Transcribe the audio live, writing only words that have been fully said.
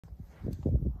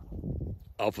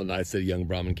awful nice set of young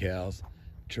Brahman cows.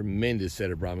 Tremendous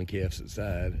set of Brahman calves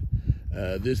inside.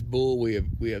 This bull we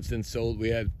have since sold. We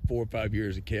had 4 or 5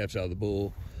 years of calves out of the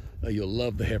bull. You'll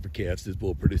love the heifer calves this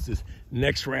bull produces.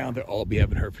 Next round they'll all be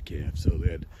having heifer calves. So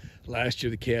they had last year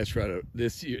the calves right out.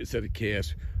 This year set of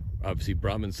calves, obviously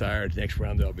Brahman sire. Next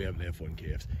round they'll be having F1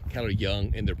 calves. Kind of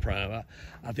young in their prime.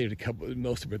 I think a couple,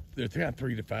 most of it, they're kind of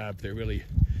 3 to 5. They're really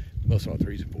most of all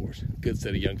 3s and 4s. Good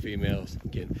set of young females.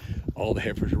 Again, all the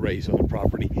heifers are raised on the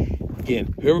property.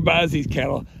 Again, whoever buys these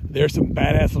cattle, there's some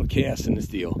badass little calves in this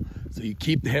deal. So you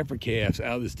keep the heifer calves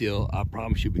out of this deal. I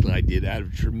promise you'll be glad you did. Out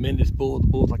of a tremendous bull. The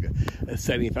bull's like a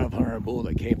 7,500 bull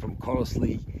that came from Carlos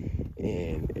Lee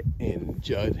and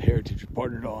Judd Heritage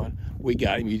partnered on. We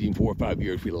got him using 4 or 5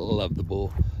 years. We love the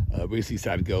bull. We just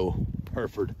decided to go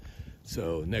Braford.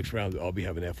 So next round I'll be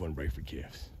having F1 Braford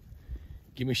calves.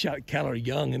 Give me a shot. Cattle are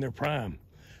young in their prime.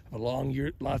 Have a long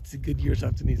year, lots of good years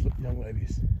left in these young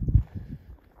ladies.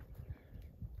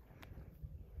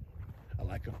 I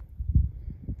like them.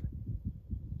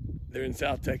 They're in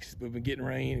South Texas. We've been getting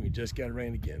rain, and we just got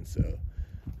rain again, so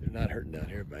they're not hurting down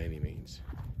here by any means.